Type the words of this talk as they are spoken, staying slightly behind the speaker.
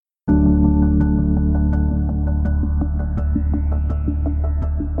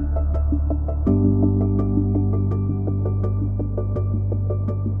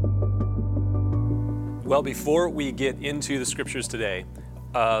Well, before we get into the scriptures today,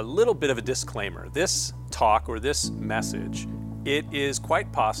 a little bit of a disclaimer. This talk or this message, it is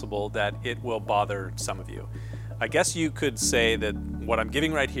quite possible that it will bother some of you. I guess you could say that what I'm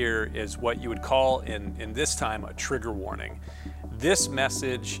giving right here is what you would call in this time a trigger warning. This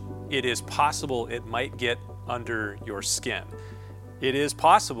message, it is possible it might get under your skin. It is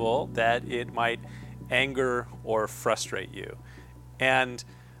possible that it might anger or frustrate you. And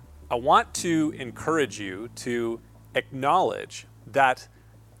I want to encourage you to acknowledge that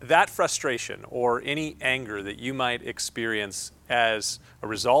frustration or any anger that you might experience as a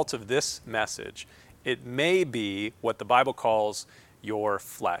result of this message, it may be what the Bible calls your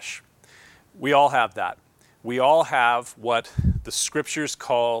flesh. We all have that. We all have what the scriptures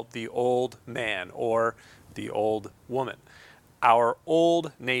call the old man or the old woman. Our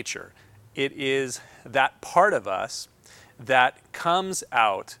old nature. It is that part of us that comes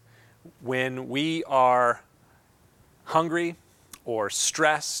out when we are hungry or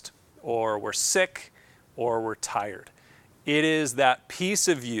stressed or we're sick or we're tired. It is that piece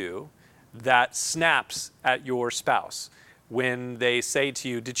of you that snaps at your spouse when they say to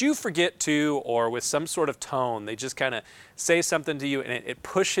you, "Did you forget to?" or with some sort of tone, they just kind of say something to you and it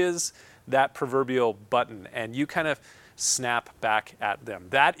pushes that proverbial button and you kind of snap back at them.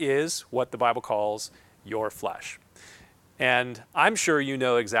 That is what the Bible calls your flesh. And I'm sure you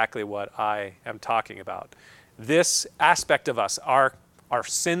know exactly what I am talking about. This aspect of us, our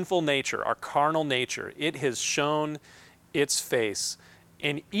sinful nature, our carnal nature, it has shown its face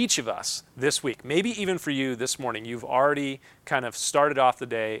in each of us this week. Maybe even for you this morning, you've already kind of started off the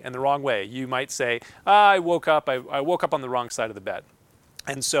day in the wrong way. You might say, I woke up on the wrong side of the bed.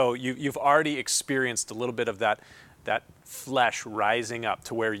 And so you've already experienced a little bit of that flesh rising up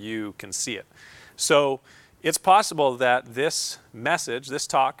to where you can see it. So it's possible that this message, this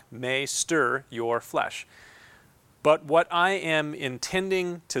talk, may stir your flesh. But what I am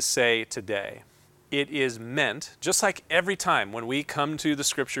intending to say today, it is meant, just like every time when we come to the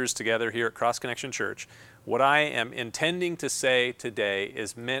scriptures together here at Cross Connection Church, what I am intending to say today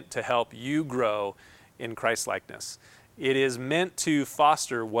is meant to help you grow in Christ-likeness. It is meant to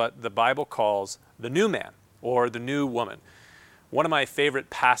foster what the Bible calls the new man or the new woman. One of my favorite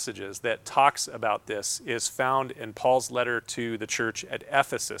passages that talks about this is found in Paul's letter to the church at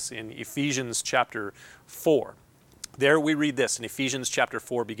Ephesus in Ephesians chapter 4. There we read this in Ephesians chapter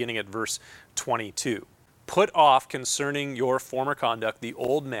 4, beginning at verse 22. Put off concerning your former conduct the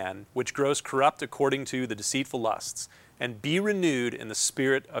old man, which grows corrupt according to the deceitful lusts, and be renewed in the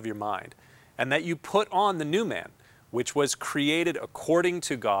spirit of your mind, and that you put on the new man, which was created according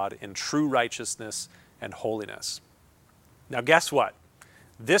to God in true righteousness and holiness. Now guess what?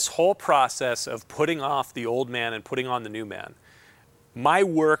 This whole process of putting off the old man and putting on the new man, my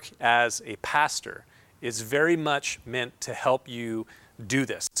work as a pastor is very much meant to help you do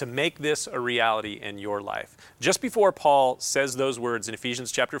this, to make this a reality in your life. Just before Paul says those words in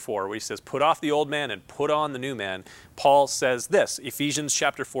Ephesians chapter 4, where he says, put off the old man and put on the new man, Paul says this, Ephesians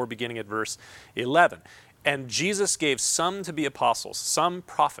chapter 4, beginning at verse 11. And Jesus gave some to be apostles, some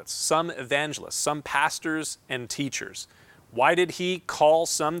prophets, some evangelists, some pastors and teachers. Why did he call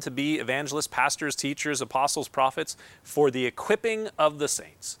some to be evangelists, pastors, teachers, apostles, prophets? For the equipping of the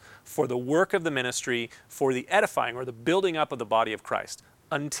saints, for the work of the ministry, for the edifying or the building up of the body of Christ,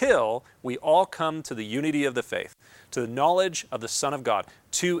 until we all come to the unity of the faith, to the knowledge of the Son of God,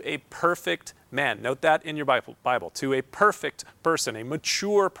 to a perfect man. Note that in your Bible, to a perfect person, a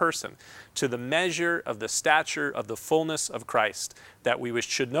mature person, to the measure of the stature of the fullness of Christ, that we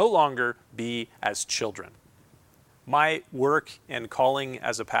should no longer be as children. My work and calling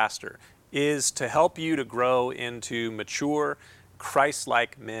as a pastor is to help you to grow into mature,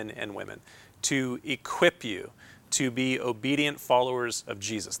 Christ-like men and women, to equip you to be obedient followers of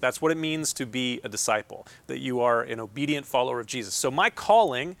Jesus. That's what it means to be a disciple, that you are an obedient follower of Jesus. So my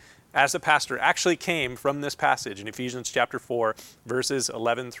calling as a pastor actually came from this passage in Ephesians chapter 4, verses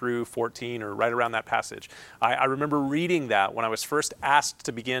 11 through 14, or right around that passage. I remember reading that when I was first asked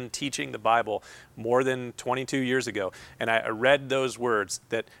to begin teaching the Bible more than 22 years ago. And I read those words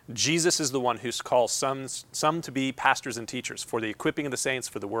that Jesus is the one who calls some to be pastors and teachers for the equipping of the saints,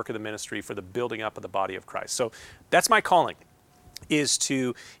 for the work of the ministry, for the building up of the body of Christ. So that's my calling, is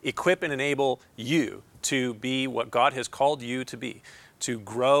to equip and enable you to be what God has called you to be, to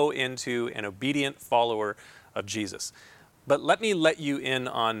grow into an obedient follower of Jesus. But let me let you in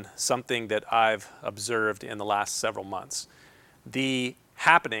on something that I've observed in the last several months. The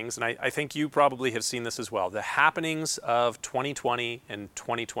happenings, and I think you probably have seen this as well, the happenings of 2020 and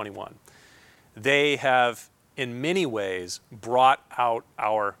 2021, they have in many ways brought out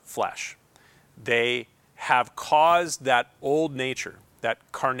our flesh. They have caused that old nature, that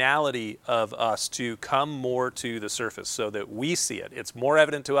carnality of us to come more to the surface so that we see it. It's more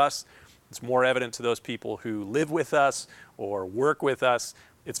evident to us. It's more evident to those people who live with us or work with us.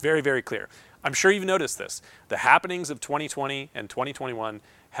 It's very, very clear. I'm sure you've noticed this. The happenings of 2020 and 2021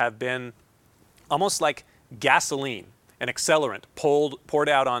 have been almost like gasoline, an accelerant poured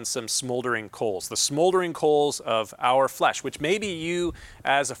out on some smoldering coals, the smoldering coals of our flesh, which maybe you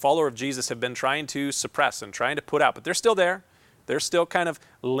as a follower of Jesus have been trying to suppress and trying to put out, but they're still there. They're still kind of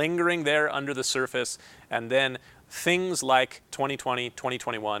lingering there under the surface. And then things like 2020,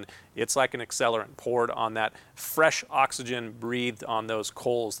 2021, it's like an accelerant poured on that fresh oxygen breathed on those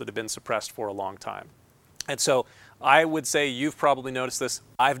coals that have been suppressed for a long time. And so I would say you've probably noticed this.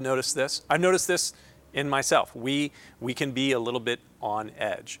 I've noticed this. I've noticed this in myself. We can be a little bit on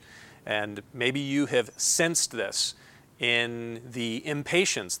edge. And maybe you have sensed this in the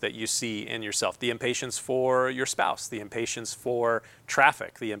impatience that you see in yourself, the impatience for your spouse, the impatience for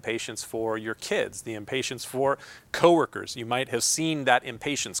traffic, the impatience for your kids, the impatience for coworkers. You might have seen that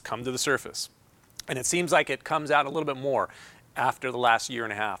impatience come to the surface. And it seems like it comes out a little bit more after the last year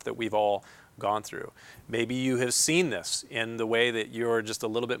and a half that we've all gone through. Maybe you have seen this in the way that you're just a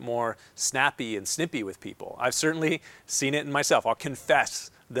little bit more snappy and snippy with people. I've certainly seen it in myself. I'll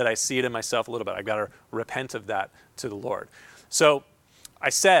confess that I see it in myself a little bit. I've got to repent of that to the Lord. So I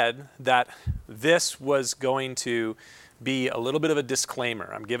said that this was going to be a little bit of a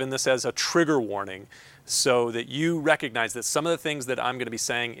disclaimer. I'm giving this as a trigger warning so that you recognize that some of the things that I'm going to be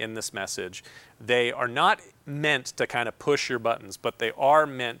saying in this message, they are not meant to kind of push your buttons, but they are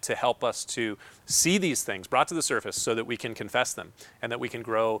meant to help us to see these things brought to the surface so that we can confess them and that we can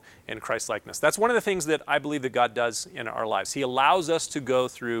grow in Christ-likeness. That's one of the things that I believe that God does in our lives. He allows us to go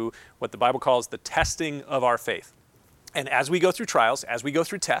through what the Bible calls the testing of our faith. And as we go through trials, as we go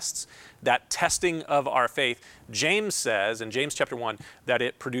through tests, that testing of our faith, James says in James chapter 1 that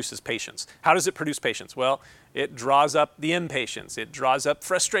it produces patience. How does it produce patience? Well, it draws up the impatience. It draws up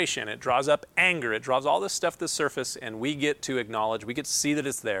frustration. It draws up anger. It draws all this stuff to the surface, and we get to acknowledge, we get to see that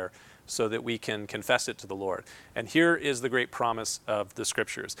it's there so that we can confess it to the Lord. And here is the great promise of the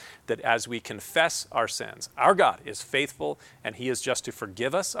Scriptures, that as we confess our sins, our God is faithful, and He is just to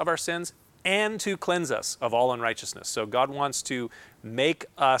forgive us of our sins and to cleanse us of all unrighteousness. So God wants to make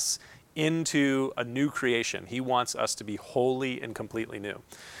us into a new creation. He wants us to be wholly and completely new.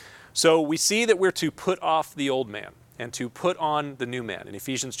 So we see that we're to put off the old man and to put on the new man in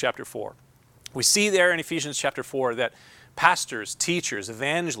Ephesians chapter 4. We see there in Ephesians chapter 4 that pastors, teachers,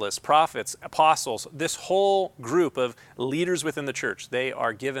 evangelists, prophets, apostles, this whole group of leaders within the church, they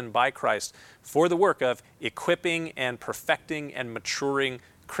are given by Christ for the work of equipping and perfecting and maturing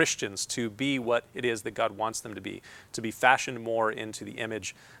Christians to be what it is that God wants them to be fashioned more into the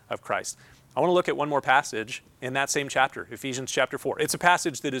image of Christ. I want to look at one more passage in that same chapter, Ephesians chapter 4. It's a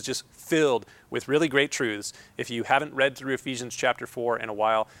passage that is just filled with really great truths. If you haven't read through Ephesians chapter 4 in a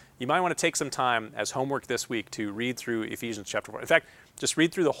while, you might want to take some time as homework this week to read through Ephesians chapter 4. In fact, just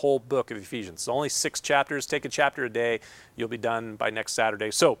read through the whole book of Ephesians. It's only 6 chapters. Take a chapter a day. You'll be done by next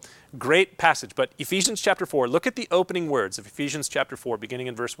Saturday. So, great passage. But Ephesians chapter 4, look at the opening words of Ephesians chapter 4, beginning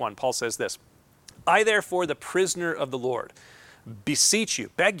in verse 1. Paul says this, "I therefore, the prisoner of the Lord, beseech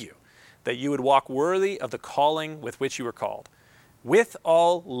you, beg you, that you would walk worthy of the calling with which you were called, with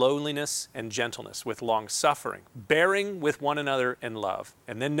all lowliness and gentleness, with long suffering, bearing with one another in love."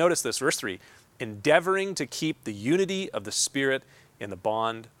 And then notice this, verse 3, "endeavoring to keep the unity of the Spirit in the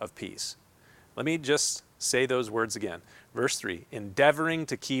bond of peace." Let me just say those words again. Verse 3, "endeavoring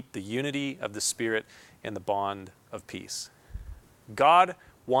to keep the unity of the Spirit in the bond of peace." God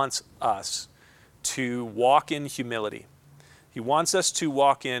wants us to walk in humility. He wants us to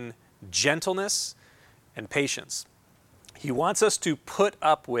walk in gentleness and patience. He wants us to put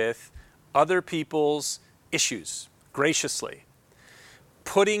up with other people's issues graciously,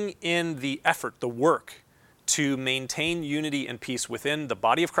 putting in the effort, the work to maintain unity and peace within the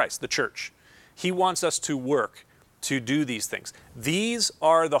body of Christ, the church. He wants us to work to do these things. These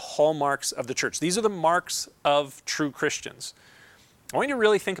are the hallmarks of the church. These are the marks of true Christians. I want you to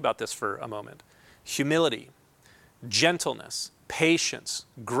really think about this for a moment. Humility, gentleness, patience,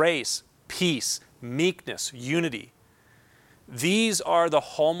 grace, peace, meekness, unity. These are the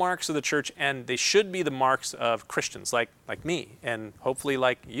hallmarks of the church, and they should be the marks of Christians like me, and hopefully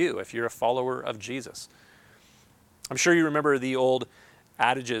like you if you're a follower of Jesus. I'm sure you remember the old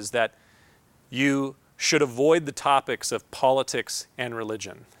adages that you should avoid the topics of politics and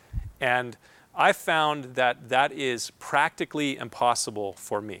religion. And I found that that is practically impossible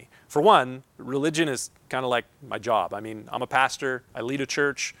for me. For one, religion is kind of like my job. I mean, I'm a pastor, I lead a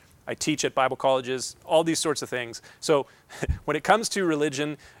church, I teach at Bible colleges, all these sorts of things. So when it comes to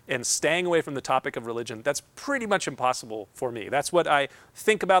religion and staying away from the topic of religion, that's pretty much impossible for me. That's what I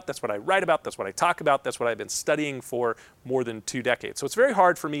think about, that's what I write about, that's what I talk about, that's what I've been studying for more than 2 decades. So it's very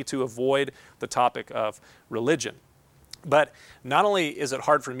hard for me to avoid the topic of religion. But not only is it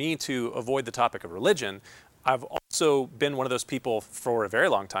hard for me to avoid the topic of religion, I've also been one of those people for a very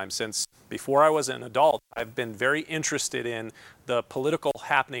long time. Since before I was an adult, I've been very interested in the political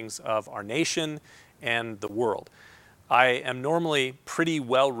happenings of our nation and the world. I am normally pretty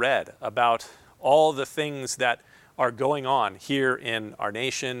well read about all the things that are going on here in our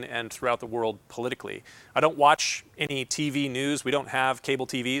nation and throughout the world politically. I don't watch any TV news. We don't have cable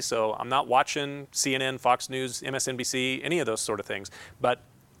TV, so I'm not watching CNN, Fox News, MSNBC, any of those sort of things. But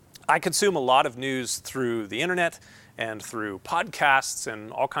I consume a lot of news through the internet and through podcasts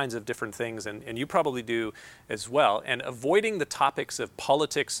and all kinds of different things, and you probably do as well. And avoiding the topics of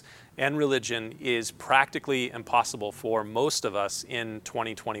politics and religion is practically impossible for most of us in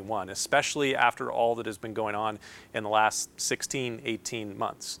 2021, especially after all that has been going on in the last 16, 18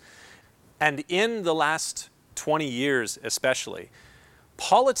 months. And in the last 20 years especially,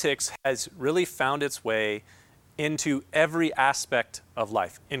 politics has really found its way into every aspect of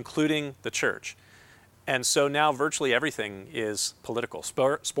life, including the church. And so now virtually everything is political.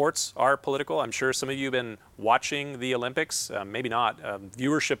 Sports are political. I'm sure some of you have been watching the Olympics, maybe not.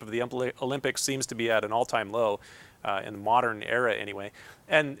 Viewership of the Olympics seems to be at an all-time low in the modern era anyway.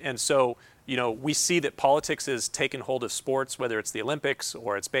 And so, you know, we see that politics has taken hold of sports, whether it's the Olympics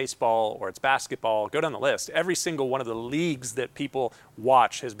or it's baseball or it's basketball. Go down the list. Every single one of the leagues that people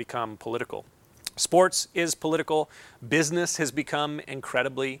watch has become political. Sports is political. Business has become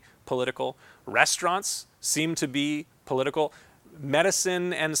incredibly political. Restaurants seem to be political.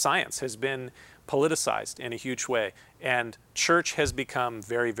 Medicine and science has been politicized in a huge way. And church has become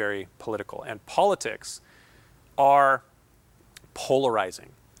very, very political. And politics are polarizing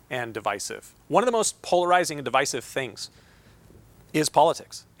and divisive. One of the most polarizing and divisive things is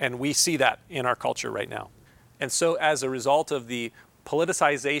politics. And we see that in our culture right now. And so as a result of the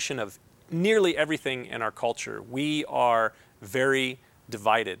politicization of nearly everything in our culture, we are very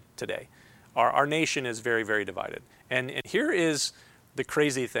divided today. Our nation is very, very divided. And here is the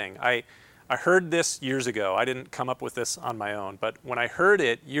crazy thing. I heard this years ago. I didn't come up with this on my own, but when I heard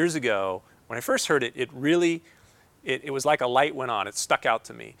it years ago, when I first heard it, it was like a light went on. It stuck out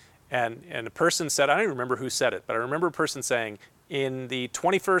to me. And a person said, I don't even remember who said it, but I remember a person saying, in the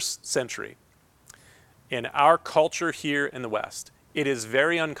 21st century, in our culture here in the West, it is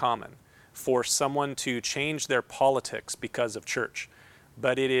very uncommon for someone to change their politics because of church.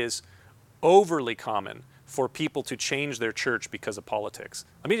 But it is overly common for people to change their church because of politics.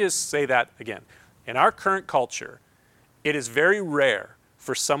 Let me just say that again. In our current culture, it is very rare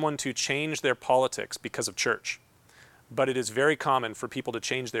for someone to change their politics because of church. But it is very common for people to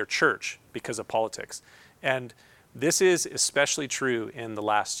change their church because of politics. And this is especially true in the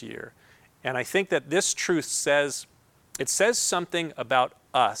last year. And I think that this truth says something about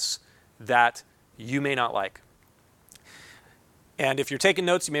us that you may not like. And if you're taking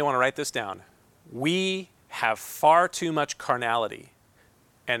notes, you may want to write this down. We have far too much carnality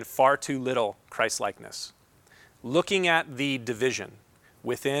and far too little Christ-likeness. Looking at the division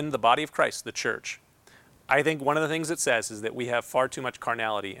within the body of Christ, the church, I think one of the things it says is that we have far too much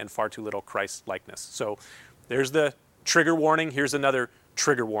carnality and far too little Christ-likeness. So there's the trigger warning. Here's another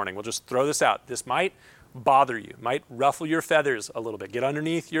trigger warning. We'll just throw this out. This might bother you, might ruffle your feathers a little bit, get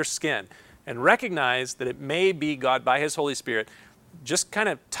underneath your skin, and recognize that it may be God by His Holy Spirit just kind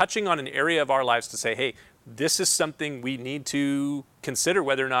of touching on an area of our lives to say, hey, this is something we need to consider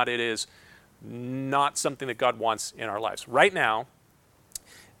whether or not it is not something that God wants in our lives. Right now,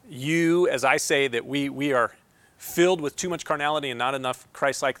 as I say that we are filled with too much carnality and not enough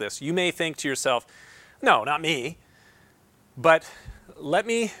Christ-likeness, you may think to yourself, no, not me. But let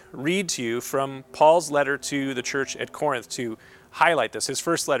me read to you from Paul's letter to the church at Corinth to highlight this, his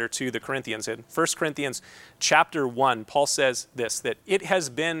first letter to the Corinthians. In 1 Corinthians chapter 1, Paul says this, that it has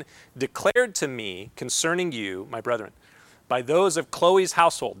been declared to me concerning you, my brethren, by those of Chloe's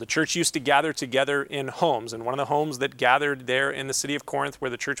household. The church used to gather together in homes, and one of the homes that gathered there in the city of Corinth where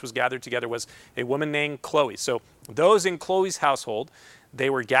the church was gathered together was a woman named Chloe. So those in Chloe's household, they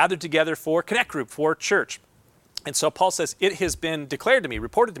were gathered together for Connect Group, for church. And so Paul says, it has been declared to me,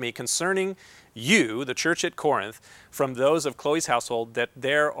 reported to me concerning you, the church at Corinth, from those of Chloe's household, that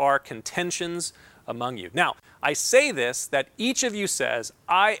there are contentions among you. Now, I say this, that each of you says,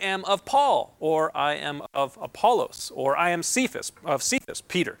 I am of Paul, or I am of Apollos, or I am Cephas,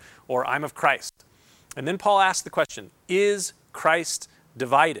 Peter, or I'm of Christ. And then Paul asks the question, is Christ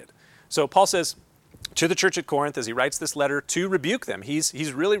divided. So Paul says to the church at Corinth, as he writes this letter, to rebuke them.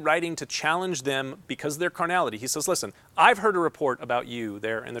 He's really writing to challenge them because of their carnality. He says, listen, I've heard a report about you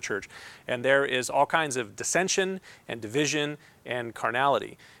there in the church, and there is all kinds of dissension and division and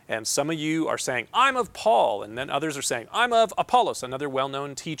carnality. And some of you are saying, I'm of Paul, and then others are saying, I'm of Apollos, another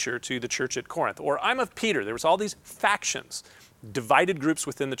well-known teacher to the church at Corinth, or I'm of Peter. There was all these factions, divided groups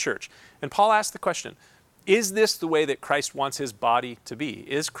within the church. And Paul asked the question, is this the way that Christ wants his body to be?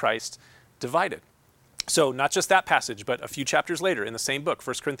 Is Christ divided? So not just that passage, but a few chapters later in the same book,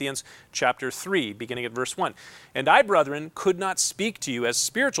 1 Corinthians chapter 3, beginning at verse 1. And I, brethren, could not speak to you as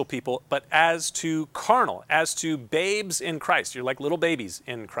spiritual people, but as to carnal, as to babes in Christ. You're like little babies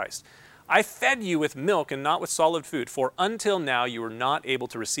in Christ. I fed you with milk and not with solid food, for until now you were not able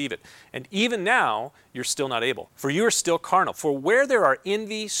to receive it. And even now you're still not able, for you are still carnal. For where there are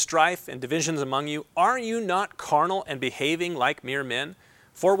envy, strife, and divisions among you, are you not carnal and behaving like mere men?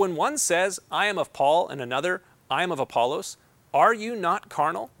 For when one says, I am of Paul, and another, I am of Apollos, are you not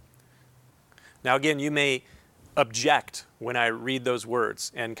carnal? Now again, you may object when I read those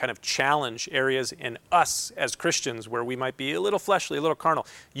words and kind of challenge areas in us as Christians where we might be a little fleshly, a little carnal.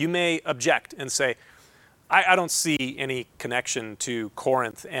 You may object and say, I don't see any connection to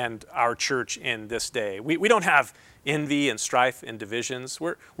Corinth and our church in this day. We don't have envy and strife and divisions.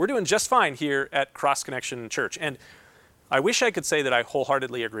 We're doing just fine here at Cross Connection Church. And I wish I could say that I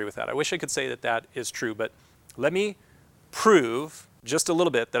wholeheartedly agree with that. I wish I could say that that is true, but let me prove just a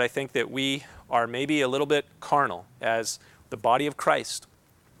little bit that I think that we are maybe a little bit carnal as the body of Christ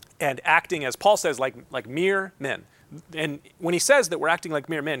and acting, as Paul says, like mere men. And when he says that we're acting like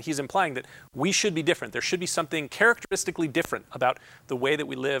mere men, he's implying that we should be different. There should be something characteristically different about the way that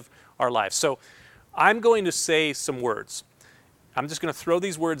we live our lives. So I'm going to say some words. I'm just going to throw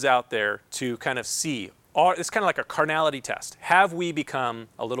these words out there to kind of see. It's kind of like a carnality test. Have we become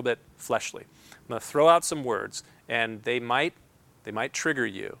a little bit fleshly? I'm going to throw out some words, and they might trigger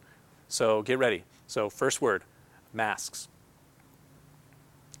you. So get ready. So first word, masks.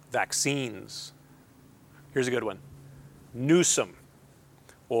 Vaccines. Here's a good one. Newsom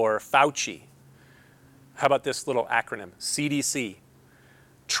or Fauci. How about this little acronym? CDC.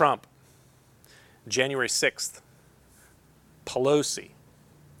 Trump. January 6th. Pelosi.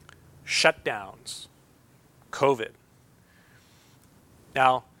 Shutdowns. COVID.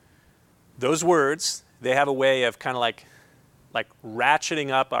 Now, those words, they have a way of kind of like ratcheting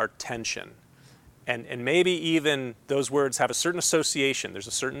up our tension. And maybe even those words have a certain association. There's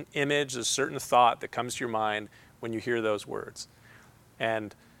a certain image, there's a certain thought that comes to your mind when you hear those words.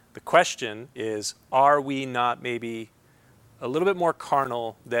 And the question is, are we not maybe a little bit more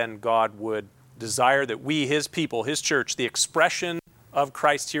carnal than God would desire that we, his people, his church, the expression of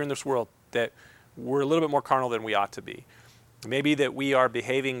Christ here in this world, that we're a little bit more carnal than we ought to be. Maybe that we are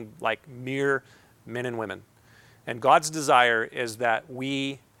behaving like mere men and women. And God's desire is that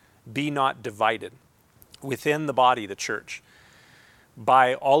we be not divided within the body, the church,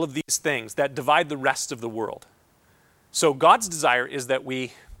 by all of these things that divide the rest of the world. So God's desire is that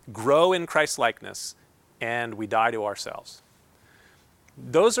we grow in Christ's likeness and we die to ourselves.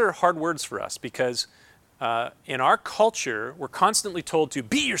 Those are hard words for us because in our culture, we're constantly told to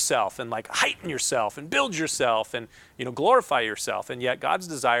be yourself and like heighten yourself and build yourself and glorify yourself. And yet God's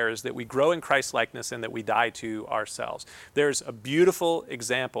desire is that we grow in Christ's likeness and that we die to ourselves. There's a beautiful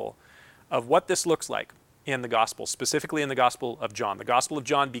example of what this looks like in the gospel, specifically in the Gospel of John. The Gospel of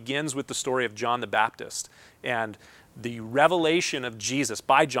John begins with the story of John the Baptist and the revelation of Jesus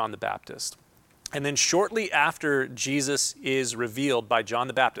by John the Baptist. And then shortly after Jesus is revealed by John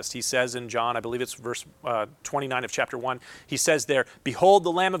the Baptist, he says in John, I believe it's verse 29 of chapter 1, he says there, behold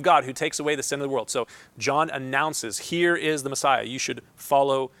the Lamb of God who takes away the sin of the world. So John announces, here is the Messiah, you should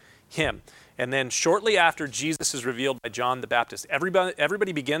follow him. And then shortly after Jesus is revealed by John the Baptist,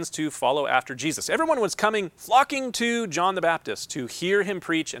 everybody begins to follow after Jesus. Everyone was flocking to John the Baptist to hear him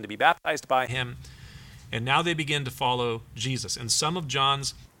preach and to be baptized by him. And now they begin to follow Jesus. And some of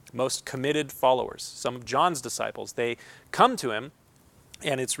John's most committed followers, some of John's disciples, they come to him,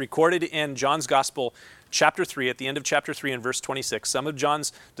 and it's recorded in John's Gospel, chapter 3, at the end of chapter 3 and verse 26. Some of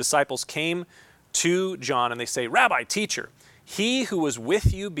John's disciples came to John and they say, Rabbi, teacher, he who was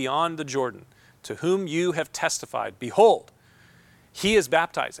with you beyond the Jordan, to whom you have testified, behold, he is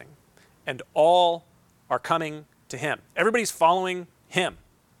baptizing, and all are coming to him. Everybody's following him.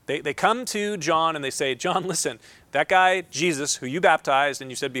 They come to John and they say, John, listen, that guy, Jesus, who you baptized and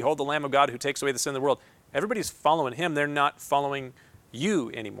you said, behold the Lamb of God who takes away the sin of the world, everybody's following him. They're not following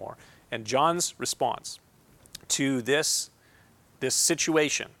you anymore. And John's response to this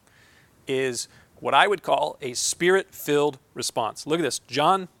situation is what I would call a spirit-filled response. Look at this,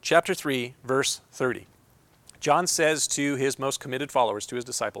 John chapter 3, verse 30. John says to his most committed followers, to his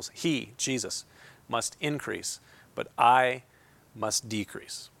disciples, he, Jesus, must increase, but I must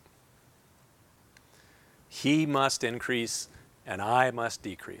decrease. He must increase, and I must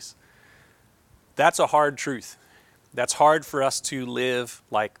decrease. That's a hard truth. That's hard for us to live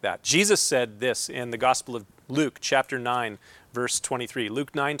like that. Jesus said this in the Gospel of Luke, chapter 9, verse 23.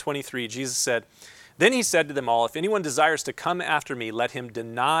 Luke 9:23, Jesus said, "Then he said to them all, if anyone desires to come after me, let him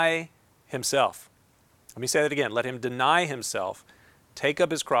deny himself." Let me say that again. Let him deny himself, take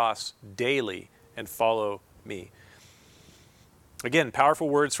up his cross daily, and follow me. Again, powerful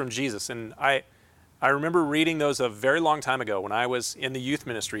words from Jesus. And I remember reading those a very long time ago when I was in the youth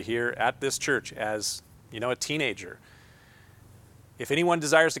ministry here at this church as, a teenager. If anyone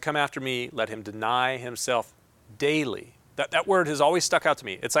desires to come after me, let him deny himself daily. That word has always stuck out to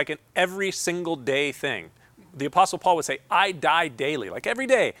me. It's like an every single day thing. The Apostle Paul would say, I die daily. Like every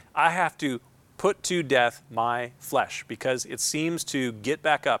day, I have to put to death my flesh because it seems to get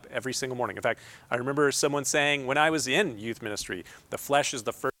back up every single morning. In fact, I remember someone saying when I was in youth ministry, the flesh is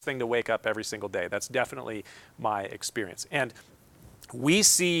the first thing to wake up every single day. That's definitely my experience. And we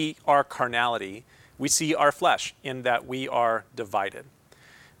see our carnality, we see our flesh in that we are divided.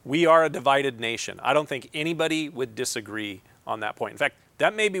 We are a divided nation. I don't think anybody would disagree on that point. In fact,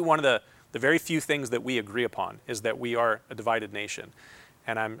 that may be one of the very few things that we agree upon is that we are a divided nation.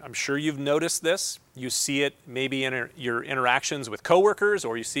 And I'm sure you've noticed this. You see it maybe in your interactions with coworkers,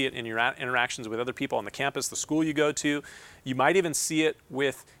 or you see it in your interactions with other people on the campus, the school you go to. You might even see it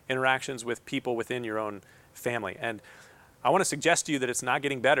with interactions with people within your own family. And I want to suggest to you that it's not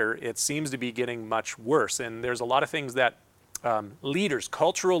getting better. It seems to be getting much worse. And there's a lot of things that leaders,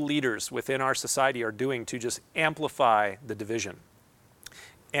 cultural leaders within our society are doing to just amplify the division.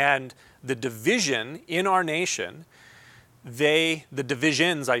 And the division in our nation, the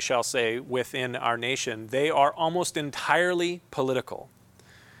divisions, I shall say, within our nation, they are almost entirely political.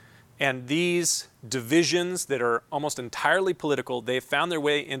 And these divisions that are almost entirely political, they've found their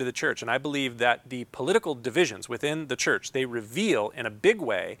way into the church. And I believe that the political divisions within the church, they reveal in a big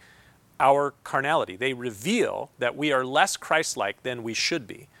way our carnality. They reveal that we are less Christ-like than we should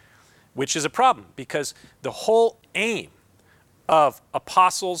be, which is a problem because the whole aim of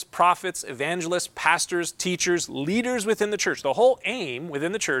apostles, prophets, evangelists, pastors, teachers, leaders within the church, the whole aim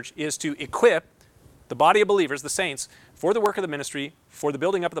within the church is to equip the body of believers, the saints, for the work of the ministry, for the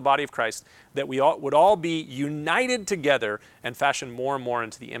building up of the body of Christ, that we would all be united together and fashion more and more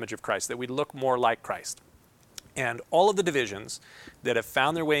into the image of Christ, that we'd look more like Christ. And all of the divisions that have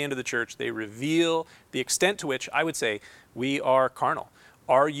found their way into the church, they reveal the extent to which I would say we are carnal.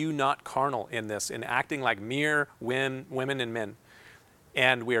 Are you not carnal in this, in acting like mere women and men?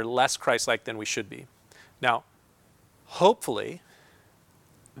 And we are less Christ-like than we should be. Now, hopefully,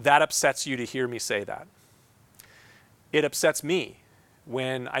 that upsets you to hear me say that. It upsets me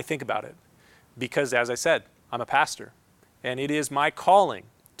when I think about it because, as I said, I'm a pastor. And it is my calling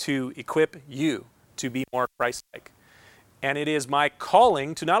to equip you to be more Christ-like. And it is my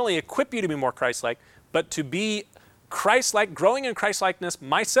calling to not only equip you to be more Christ-like, but to be Christ-like, growing in Christ-likeness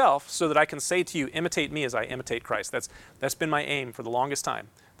myself so that I can say to you, imitate me as I imitate Christ. That's been my aim for the longest time,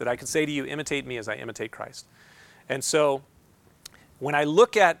 that I can say to you, imitate me as I imitate Christ. And so when I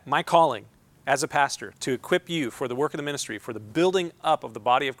look at my calling as a pastor to equip you for the work of the ministry, for the building up of the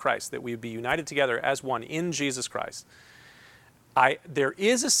body of Christ, that we would be united together as one in Jesus Christ, there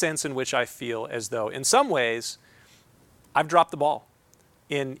is a sense in which I feel as though, in some ways, I've dropped the ball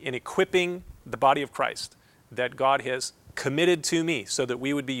in equipping the body of Christ that God has committed to me so that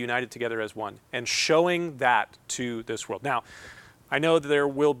we would be united together as one and showing that to this world. Now, I know that there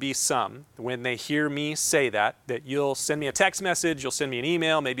will be some, when they hear me say that you'll send me a text message, you'll send me an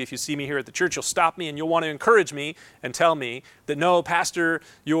email, maybe if you see me here at the church, you'll stop me and you'll want to encourage me and tell me that, no, Pastor,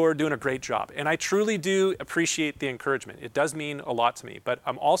 you're doing a great job. And I truly do appreciate the encouragement. It does mean a lot to me, but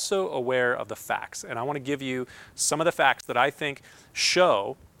I'm also aware of the facts. And I want to give you some of the facts that I think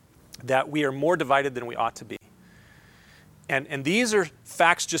show that we are more divided than we ought to be. And these are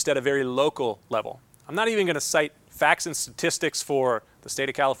facts just at a very local level. I'm not even going to cite facts and statistics for the state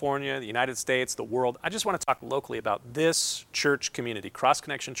of California, the United States, the world. I just want to talk locally about this church community, Cross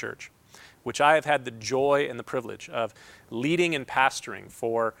Connection Church, which I have had the joy and the privilege of leading and pastoring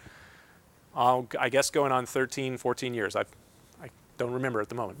for, I guess, going on 13, 14 years. I don't remember at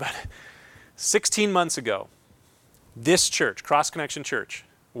the moment, but 16 months ago, this church, Cross Connection Church,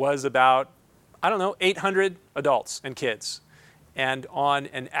 was about, 800 adults and kids. And on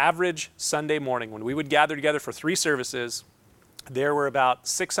an average Sunday morning, when we would gather together for 3 services, there were about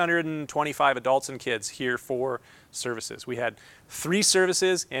 625 adults and kids here for services. We had 3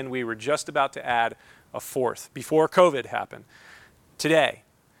 services, and we were just about to add a 4th before COVID happened. Today,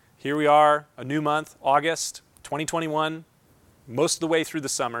 here we are, a new month, August 2021, most of the way through the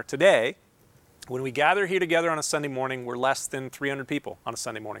summer. Today, when we gather here together on a Sunday morning, we're less than 300 people on a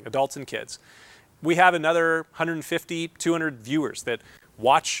Sunday morning, adults and kids. We have another 150, 200 viewers that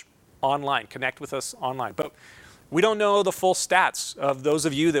watch online, connect with us online. But we don't know the full stats of those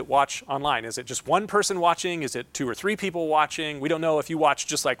of you that watch online. Is it just one person watching? Is it 2 or 3 people watching? We don't know if you watch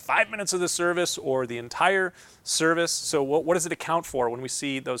just like 5 minutes of the service or the entire service. So what does it account for when we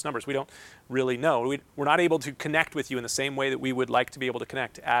see those numbers? We don't really know. We're not able to connect with you in the same way that we would like to be able to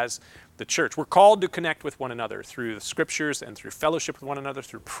connect as the church. We're called to connect with one another through the scriptures and through fellowship with one another,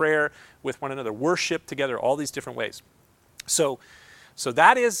 through prayer with one another, worship together, all these different ways. So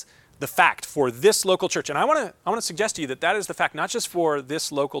that is the fact for this local church. And I want to suggest to you that is the fact not just for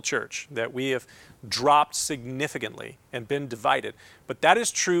this local church, that we have dropped significantly and been divided, but that is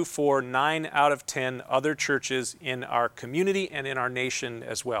true for 9 out of 10 other churches in our community and in our nation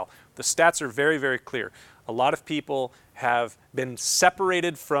as well. The stats are very, very clear. A lot of people have been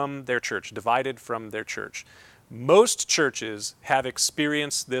separated from their church, divided from their church. Most churches have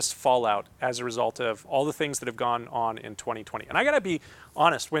experienced this fallout as a result of all the things that have gone on in 2020. And I got to be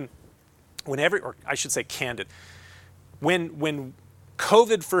honest, or I should say candid, when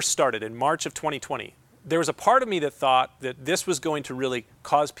COVID first started in March of 2020, there was a part of me that thought that this was going to really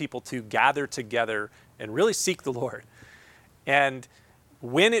cause people to gather together and really seek the Lord. And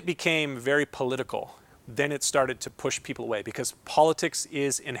when it became very political, then it started to push people away because politics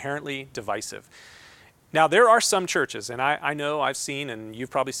is inherently divisive. Now, there are some churches, and I know I've seen, and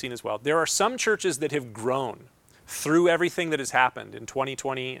you've probably seen as well, there are some churches that have grown through everything that has happened in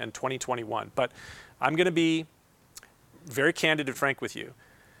 2020 and 2021. But I'm going to be very candid and frank with you.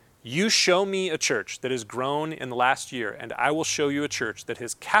 You show me a church that has grown in the last year, and I will show you a church that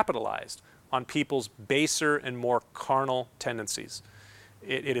has capitalized on people's baser and more carnal tendencies.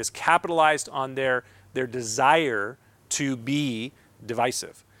 It is capitalized on their desire to be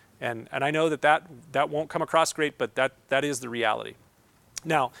divisive. And I know that won't come across great, but that is the reality.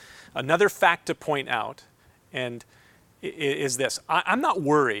 Now, another fact to point out and is this. I'm not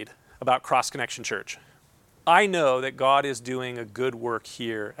worried about Cross Connection Church. I know that God is doing a good work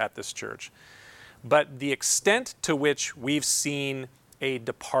here at this church. But the extent to which we've seen a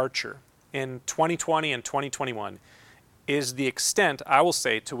departure in 2020 and 2021 is the extent, I will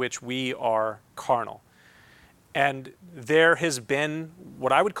say, to which we are carnal. And there has been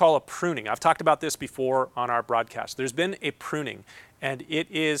what I would call a pruning. I've talked about this before on our broadcast. There's been a pruning, and it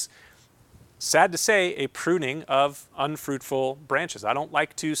is, sad to say, a pruning of unfruitful branches. I don't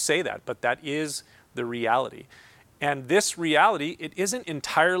like to say that, but that is the reality. And this reality, it isn't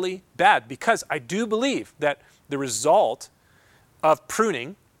entirely bad, because I do believe that the result of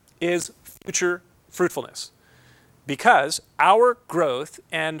pruning is future fruitfulness. Because our growth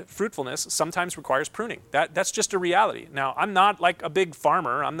and fruitfulness sometimes requires pruning. That's just a reality. Now, I'm not like a big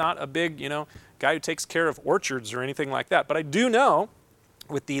farmer. I'm not a big, guy who takes care of orchards or anything like that. But I do know,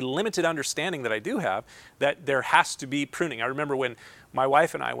 with the limited understanding that I do have, that there has to be pruning. I remember when my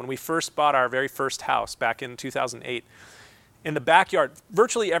wife and I, when we first bought our very first house back in 2008, in the backyard,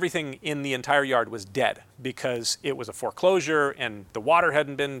 virtually everything in the entire yard was dead because it was a foreclosure and the water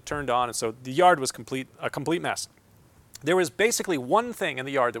hadn't been turned on, and so the yard was a complete mess. There was basically one thing in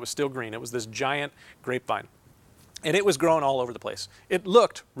the yard that was still green. It was this giant grapevine, and it was growing all over the place. It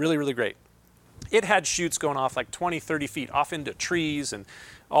looked really, really great. It had shoots going off like 20, 30 feet off into trees and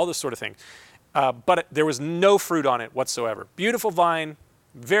all this sort of thing. But there was no fruit on it whatsoever. Beautiful vine,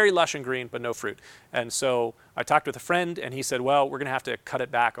 very lush and green, but no fruit. And so I talked with a friend, and he said, well, we're going to have to cut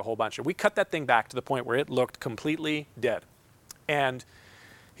it back a whole bunch. And we cut that thing back to the point where it looked completely dead. And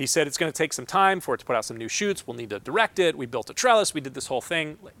he said it's going to take some time for it to put out some new shoots. We'll need to direct it. We built a trellis. We did this whole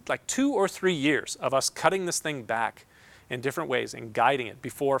thing. Like 2 or 3 years of us cutting this thing back in different ways and guiding it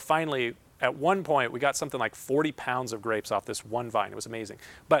before finally, at one point, we got something like 40 pounds of grapes off this one vine. It was amazing.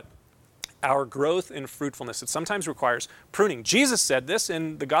 But our growth in fruitfulness, it sometimes requires pruning. Jesus said this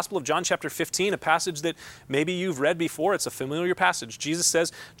in the Gospel of John chapter 15, a passage that maybe you've read before. It's a familiar passage. Jesus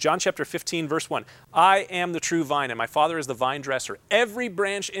says, John chapter 15, verse 1, I am the true vine, and my Father is the vine dresser. Every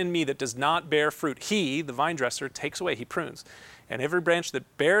branch in me that does not bear fruit, he, the vine dresser, takes away, he prunes. And every branch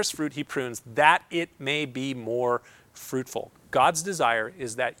that bears fruit, he prunes, that it may be more fruitful. God's desire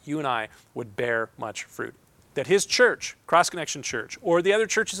is that you and I would bear much fruit. That his church, Cross Connection Church, or the other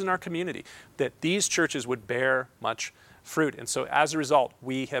churches in our community, that these churches would bear much fruit. And so as a result,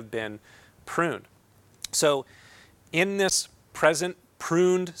 we have been pruned. So in this present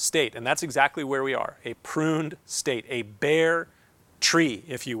pruned state, and that's exactly where we are, a pruned state, a bare tree,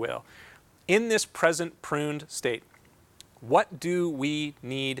 if you will. In this present pruned state, what do we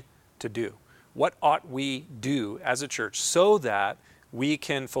need to do? What ought we do as a church so that we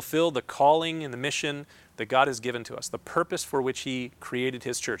can fulfill the calling and the mission that God has given to us, the purpose for which He created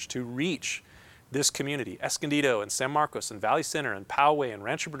His church, to reach this community, Escondido and San Marcos and Valley Center and Poway and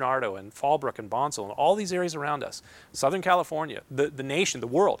Rancho Bernardo and Fallbrook and Bonsall and all these areas around us, Southern California, the nation, the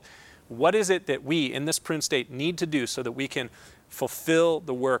world. What is it that we in this pruned state need to do so that we can fulfill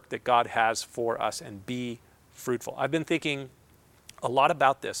the work that God has for us and be fruitful? I've been thinking a lot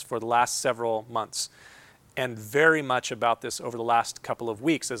about this for the last several months, and very much about this over the last couple of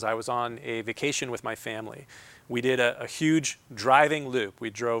weeks as I was on a vacation with my family. We did a huge driving loop. We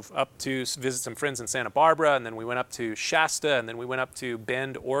drove up to visit some friends in Santa Barbara, and then we went up to Shasta, and then we went up to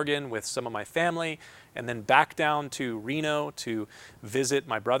Bend, Oregon with some of my family, and then back down to Reno to visit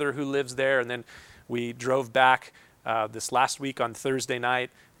my brother who lives there. And then we drove back this last week on Thursday night,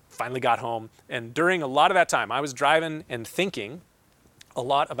 finally got home. And during a lot of that time, I was driving and thinking a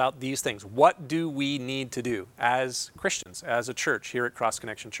lot about these things. What do we need to do as Christians, as a church here at Cross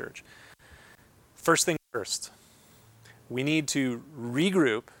Connection Church? First thing first, we need to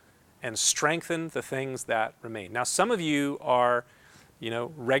regroup and strengthen the things that remain. Now, some of you are,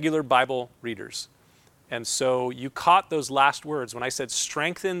 regular Bible readers. And so you caught those last words when I said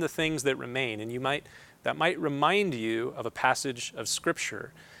strengthen the things that remain. And that might remind you of a passage of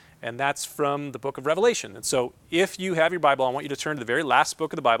Scripture. And that's from the book of Revelation. And so if you have your Bible, I want you to turn to the very last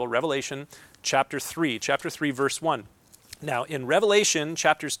book of the Bible, Revelation chapter 3, verse 1. Now, in Revelation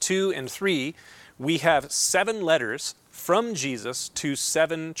chapters 2 and 3, we have 7 letters from Jesus to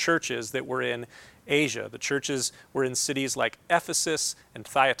 7 churches that were in Asia. The churches were in cities like Ephesus and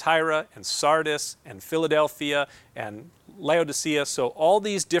Thyatira and Sardis and Philadelphia and Laodicea. So all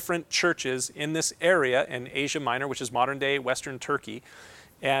these different churches in this area in Asia Minor, which is modern-day Western Turkey.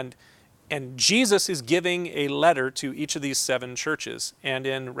 And Jesus is giving a letter to each of these 7 churches. And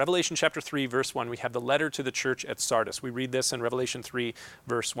in Revelation chapter 3, verse 1, we have the letter to the church at Sardis. We read this in Revelation 3,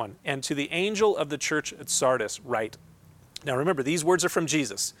 verse 1. And to the angel of the church at Sardis write. Now remember, these words are from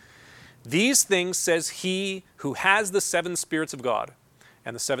Jesus. These things says He who has the 7 spirits of God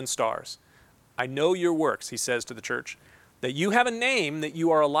and the 7 stars. I know your works, He says to the church, that you have a name, that you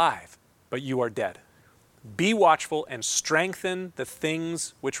are alive, but you are dead. Be watchful and strengthen the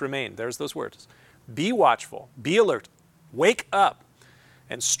things which remain. There's those words. Be watchful, be alert, wake up,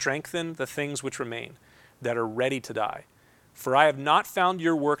 and strengthen the things which remain that are ready to die. For I have not found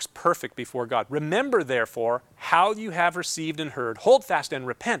your works perfect before God. Remember, therefore, how you have received and heard. Hold fast and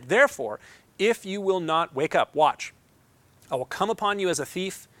repent. Therefore, if you will not wake up, watch. I will come upon you as a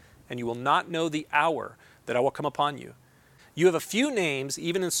thief, and you will not know the hour that I will come upon you. You have a few names,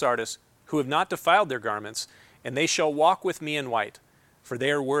 even in Sardis, who have not defiled their garments, and they shall walk with me in white, for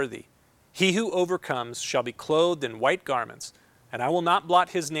they are worthy. He who overcomes shall be clothed in white garments, and I will not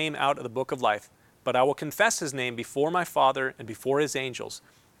blot his name out of the book of life, but I will confess his name before my Father and before his angels.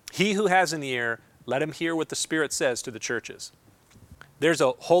 He who has an ear, let him hear what the Spirit says to the churches. There's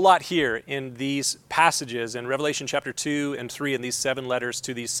a whole lot here in these passages in Revelation chapter 2 and 3 and these 7 letters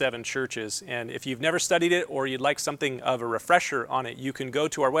to these 7 churches. And if you've never studied it or you'd like something of a refresher on it, you can go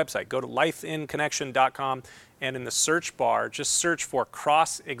to our website. Go to lifeinconnection.com, and in the search bar, just search for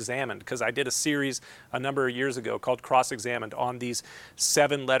Cross-Examined, because I did a series a number of years ago called Cross-Examined on these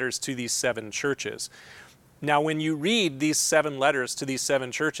 7 letters to these 7 churches. Now, when you read these 7 letters to these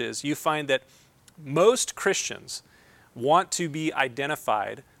 7 churches, you find that most Christians want to be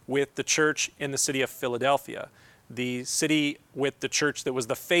identified with the church in the city of Philadelphia, the city with the church that was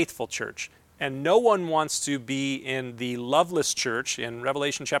the faithful church. And no one wants to be in the loveless church in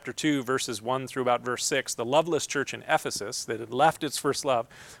Revelation chapter 2, verses 1 through about verse 6, the loveless church in Ephesus that had left its first love,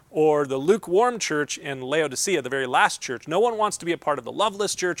 or the lukewarm church in Laodicea, the very last church. No one wants to be a part of the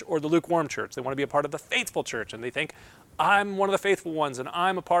loveless church or the lukewarm church. They want to be a part of the faithful church, and they think, I'm one of the faithful ones, and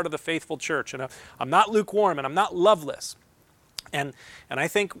I'm a part of the faithful church, and I'm not lukewarm, and I'm not loveless. And I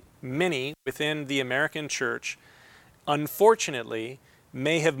think many within the American church, unfortunately,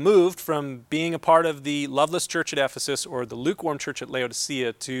 may have moved from being a part of the loveless church at Ephesus or the lukewarm church at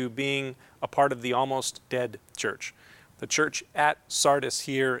Laodicea to being a part of the almost dead church. The church at Sardis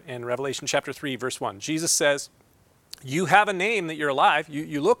here in Revelation chapter 3, verse 1. Jesus says, You have a name that you're alive.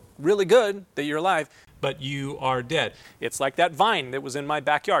 You look really good that you're alive, but you are dead. It's like that vine that was in my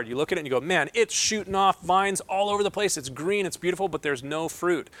backyard. You look at it and you go, man, it's shooting off vines all over the place. It's green, it's beautiful, but there's no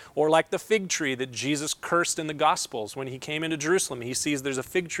fruit. Or like the fig tree that Jesus cursed in the Gospels when he came into Jerusalem. He sees there's a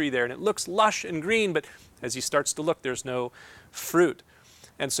fig tree there and it looks lush and green, but as he starts to look, there's no fruit.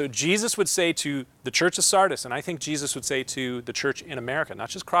 And so Jesus would say to the church of Sardis, and I think Jesus would say to the church in America, not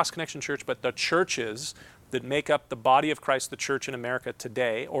just Cross Connection Church, but the churches that make up the body of Christ, the church in America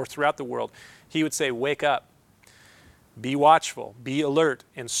today or throughout the world, he would say, wake up, be watchful, be alert,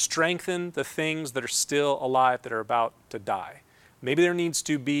 and strengthen the things that are still alive that are about to die. Maybe there needs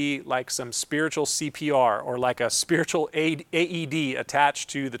to be like some spiritual CPR or like a spiritual AED attached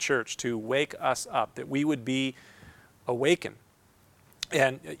to the church to wake us up, that we would be awakened.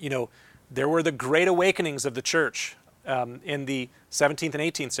 And, there were the great awakenings of the church in the 17th and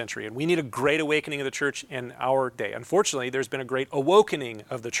 18th century, and we need a great awakening of the church in our day. Unfortunately, there's been a great awakening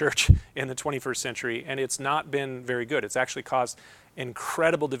of the church in the 21st century, and it's not been very good. It's actually caused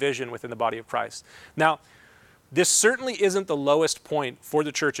incredible division within the body of Christ. Now, this certainly isn't the lowest point for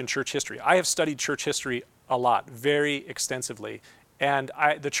the church in church history. I have studied church history a lot, very extensively, and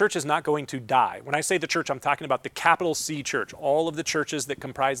the church is not going to die. When I say the church, I'm talking about the capital C church, all of the churches that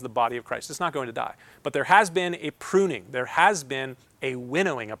comprise the body of Christ. It's not going to die. But there has been a pruning. There has been a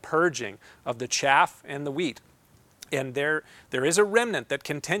winnowing, a purging of the chaff and the wheat. And there is a remnant that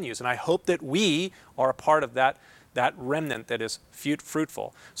continues, and I hope that we are a part of that remnant that is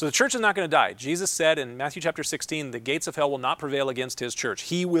fruitful. So the church is not going to die. Jesus said in Matthew chapter 16, the gates of hell will not prevail against his church.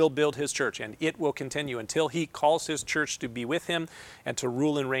 He will build his church, and it will continue until he calls his church to be with him and to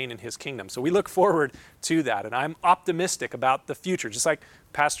rule and reign in his kingdom. So we look forward to that, and I'm optimistic about the future, just like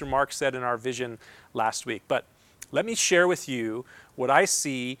Pastor Mark said in our vision last week. But let me share with you what I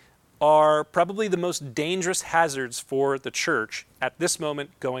see are probably the most dangerous hazards for the church at this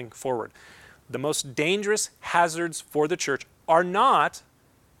moment going forward. The most dangerous hazards for the church are not,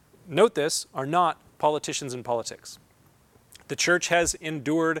 note this, are not politicians and politics. The church has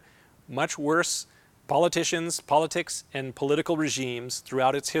endured much worse politicians, politics, and political regimes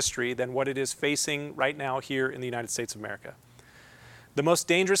throughout its history than what it is facing right now here in the United States of America. The most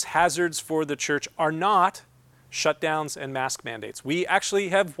dangerous hazards for the church are not shutdowns and mask mandates. We actually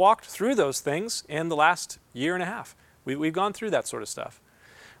have walked through those things in the last year and a half. We've gone through that sort of stuff.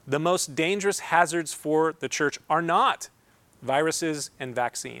 The most dangerous hazards for the church are not viruses and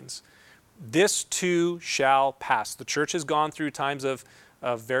vaccines. This too shall pass. The church has gone through times of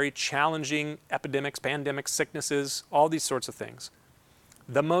very challenging epidemics, pandemics, sicknesses, all these sorts of things.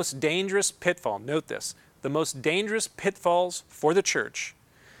 The most dangerous pitfall, note this, the most dangerous pitfalls for the church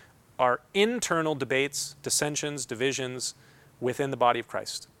are internal debates, dissensions, divisions within the body of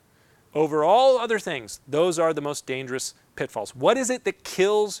Christ. Over all other things, those are the most dangerous pitfalls. What is it that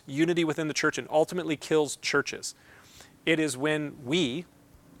kills unity within the church and ultimately kills churches? It is when we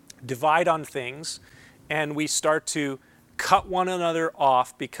divide on things and we start to cut one another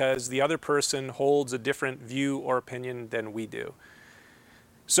off because the other person holds a different view or opinion than we do.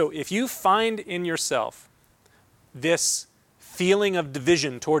 So if you find in yourself this feeling of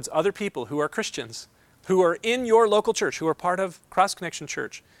division towards other people who are Christians, who are in your local church, who are part of Cross Connection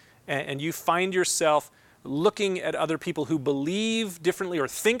Church, and you find yourself looking at other people who believe differently or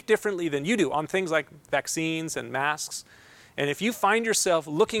think differently than you do on things like vaccines and masks, and if you find yourself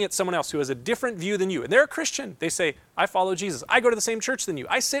looking at someone else who has a different view than you, and they're a Christian, they say, I follow Jesus, I go to the same church than you,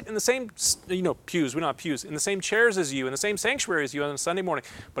 I sit in the same, pews, we don't have pews, in the same chairs as you, in the same sanctuary as you on a Sunday morning.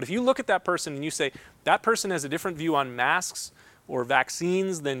 But if you look at that person and you say, that person has a different view on masks or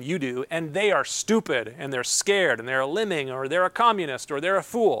vaccines than you do, and they are stupid, and they're scared, and they're a lemming, or they're a communist, or they're a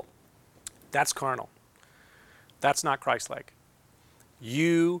fool, that's carnal. That's not Christ-like.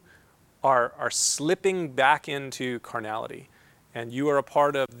 You are slipping back into carnality, and you are a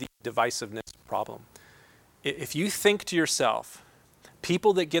part of the divisiveness problem. If you think to yourself,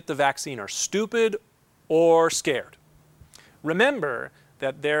 people that get the vaccine are stupid or scared, remember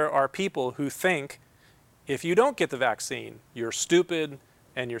that there are people who think if you don't get the vaccine, you're stupid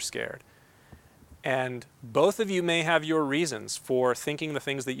and you're scared. And both of you may have your reasons for thinking the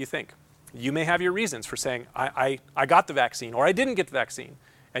things that you think. You may have your reasons for saying, I got the vaccine, or I didn't get the vaccine.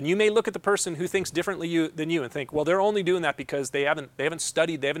 And you may look at the person who thinks differently than you and think, well, they're only doing that because they haven't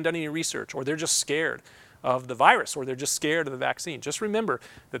studied, they haven't done any research, or they're just scared of the virus, or they're just scared of the vaccine. Just remember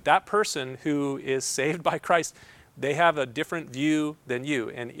that that person who is saved by Christ, they have a different view than you.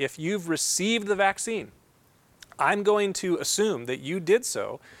 And if you've received the vaccine, I'm going to assume that you did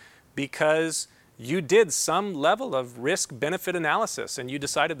so because you did some level of risk-benefit analysis and you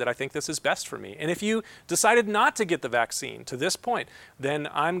decided that I think this is best for me. And if you decided not to get the vaccine to this point, then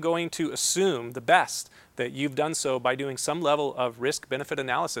I'm going to assume the best that you've done so by doing some level of risk-benefit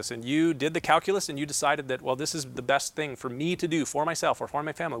analysis. And you did the calculus and you decided that, well, this is the best thing for me to do for myself or for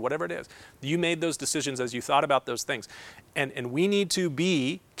my family, whatever it is. You made those decisions as you thought about those things. And we need to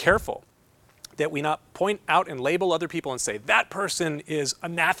be careful that we not point out and label other people and say, that person is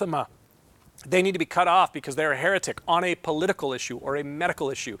anathema. They need to be cut off because they're a heretic on a political issue or a medical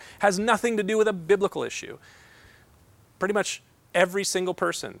issue. Has nothing to do with a biblical issue. Pretty much every single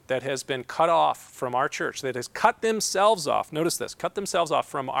person that has been cut off from our church, that has cut themselves off, notice this, cut themselves off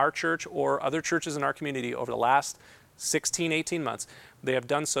from our church or other churches in our community over the last 16, 18 months, they have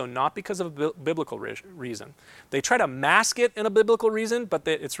done so not because of a biblical reason. They try to mask it in a biblical reason, but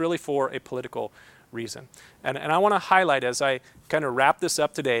it's really for a political reason. And I want to highlight, as I kind of wrap this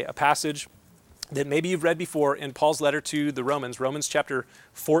up today, a passage that maybe you've read before in Paul's letter to the Romans, Romans chapter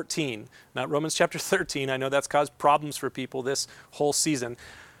 14, not Romans chapter 13. I know that's caused problems for people this whole season.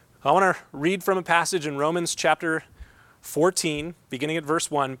 I want to read from a passage in Romans chapter 14, beginning at verse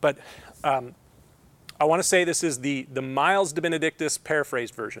 1, but I want to say this is the Miles de Benedictus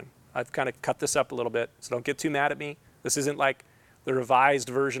paraphrased version. I've kind of cut this up a little bit, so don't get too mad at me. This isn't like the revised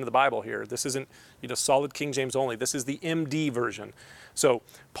version of the Bible here. This isn't, solid King James only. This is the MD version. So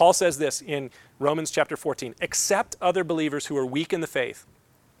Paul says this in Romans chapter 14, accept other believers who are weak in the faith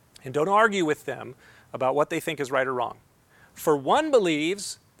and don't argue with them about what they think is right or wrong. For one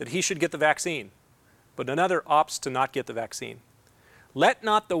believes that he should get the vaccine, but another opts to not get the vaccine. Let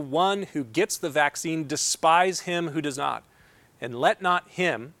not the one who gets the vaccine despise him who does not, and let not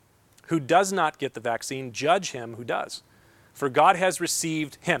him who does not get the vaccine judge him who does. For God has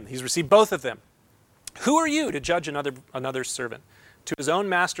received him. He's received both of them. Who are you to judge another's servant? To his own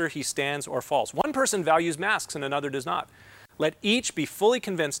master he stands or falls. One person values masks and another does not. Let each be fully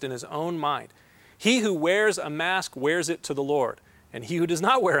convinced in his own mind. He who wears a mask wears it to the Lord, and he who does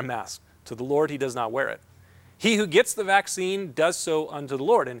not wear a mask, to the Lord he does not wear it. He who gets the vaccine does so unto the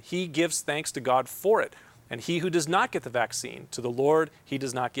Lord, and he gives thanks to God for it. And he who does not get the vaccine, to the Lord he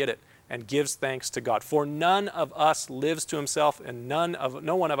does not get it, and gives thanks to God. For none of us lives to himself, and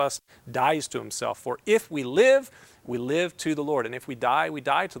no one of us dies to himself. For if we live to the Lord, and if we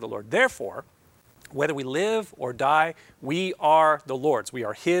die to the Lord. Therefore, whether we live or die, we are the Lord's. We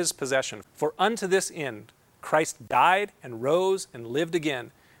are his possession. For unto this end Christ died and rose and lived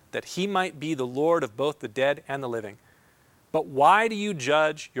again, that he might be the Lord of both the dead and the living. But why do you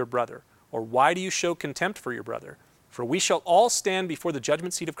judge your brother? Or why do you show contempt for your brother? For we shall all stand before the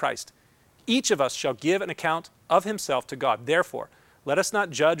judgment seat of Christ. Each of us shall give an account of himself to God. Therefore, let us not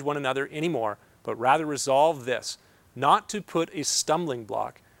judge one another anymore, but rather resolve this, not to put a stumbling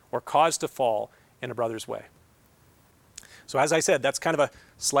block or cause to fall in a brother's way. So as I said, that's kind of a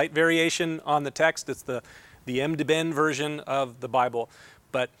slight variation on the text. It's the MDBen version of the Bible.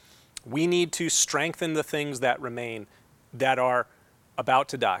 But we need to strengthen the things that remain that are about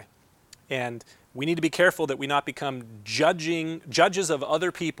to die. And we need to be careful that we not become judges of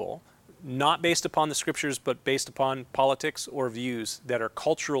other people, not based upon the scriptures, but based upon politics or views that are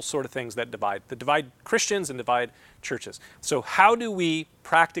cultural sort of things that divide Christians and divide churches. So how do we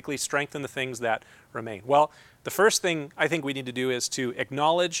practically strengthen the things that remain? Well, the first thing I think we need to do is to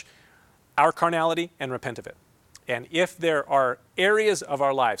acknowledge our carnality and repent of it. And if there are areas of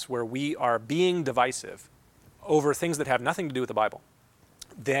our lives where we are being divisive over things that have nothing to do with the Bible,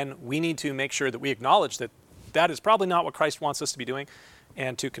 then we need to make sure that we acknowledge that that is probably not what Christ wants us to be doing,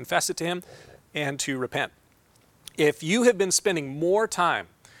 and to confess it to him and to repent. If you have been spending more time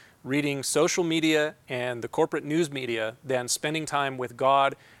reading social media and the corporate news media than spending time with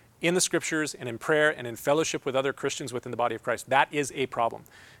God in the scriptures and in prayer and in fellowship with other Christians within the body of Christ, that is a problem.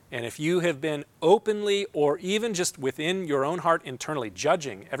 And if you have been openly or even just within your own heart internally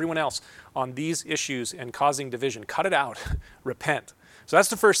judging everyone else on these issues and causing division, cut it out. Repent. So that's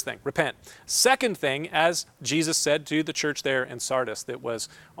the first thing, repent. Second thing, as Jesus said to the church there in Sardis that was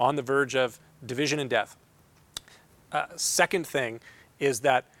on the verge of division and death. Second thing is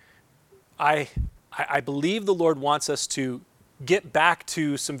that I believe the Lord wants us to get back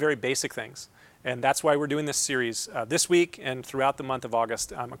to some very basic things. And that's why we're doing this series this week and throughout the month of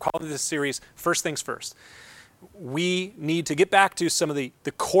August. I'm calling this series First Things First. We need to get back to some of the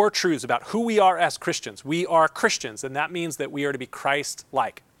core truths about who we are as Christians. We are Christians, and that means that we are to be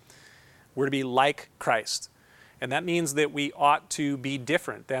Christ-like. We're to be like Christ. And that means that we ought to be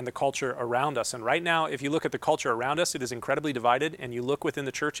different than the culture around us. And right now, if you look at the culture around us, it is incredibly divided, and you look within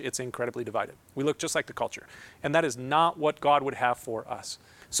the church, it's incredibly divided. We look just like the culture. And that is not what God would have for us.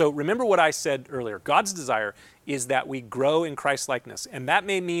 So remember what I said earlier. God's desire is that we grow in Christ-likeness, and that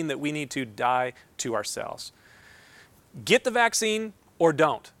may mean that we need to die to ourselves. Get the vaccine or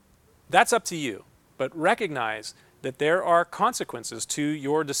don't. That's up to you. But recognize that there are consequences to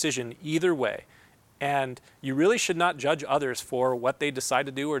your decision either way. And you really should not judge others for what they decide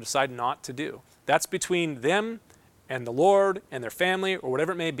to do or decide not to do. That's between them and the Lord and their family or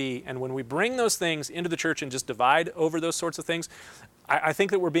whatever it may be. And when we bring those things into the church and just divide over those sorts of things, I think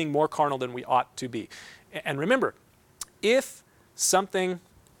that we're being more carnal than we ought to be. And remember, if something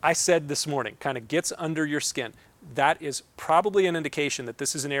I said this morning kind of gets under your skin, that is probably an indication that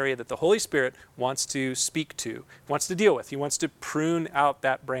this is an area that the Holy Spirit wants to speak to, wants to deal with. He wants to prune out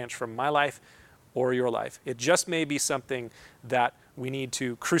that branch from my life or your life. It just may be something that we need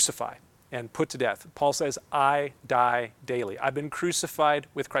to crucify and put to death. Paul says, I die daily. I've been crucified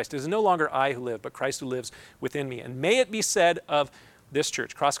with Christ. It is no longer I who live, but Christ who lives within me. And may it be said of this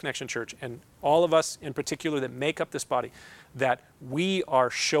church, Cross Connection Church, and all of us in particular that make up this body, that we are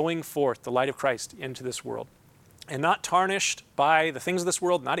showing forth the light of Christ into this world. And not tarnished by the things of this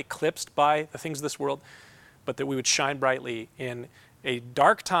world, not eclipsed by the things of this world, but that we would shine brightly in a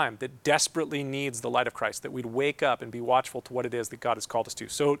dark time that desperately needs the light of Christ, that we'd wake up and be watchful to what it is that God has called us to.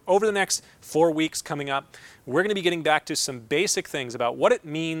 So over the next 4 weeks coming up, we're going to be getting back to some basic things about what it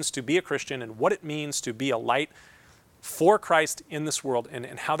means to be a Christian and what it means to be a light for Christ in this world and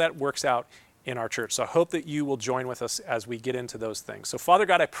how that works out in our church. So I hope that you will join with us as we get into those things. So Father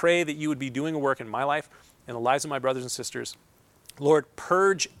God, I pray that you would be doing a work in my life and the lives of my brothers and sisters. Lord,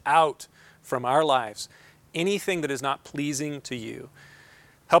 purge out from our lives anything that is not pleasing to you.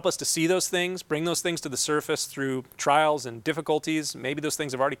 Help us to see those things, bring those things to the surface through trials and difficulties. Maybe those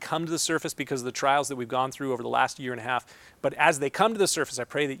things have already come to the surface because of the trials that we've gone through over the last year and a half. But as they come to the surface, I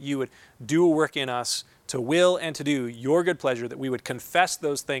pray that you would do a work in us to will and to do your good pleasure, that we would confess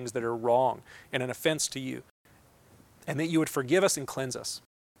those things that are wrong and an offense to you, and that you would forgive us and cleanse us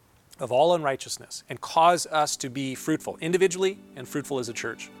of all unrighteousness and cause us to be fruitful individually and fruitful as a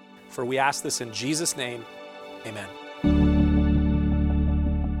church. For we ask this in Jesus' name, amen.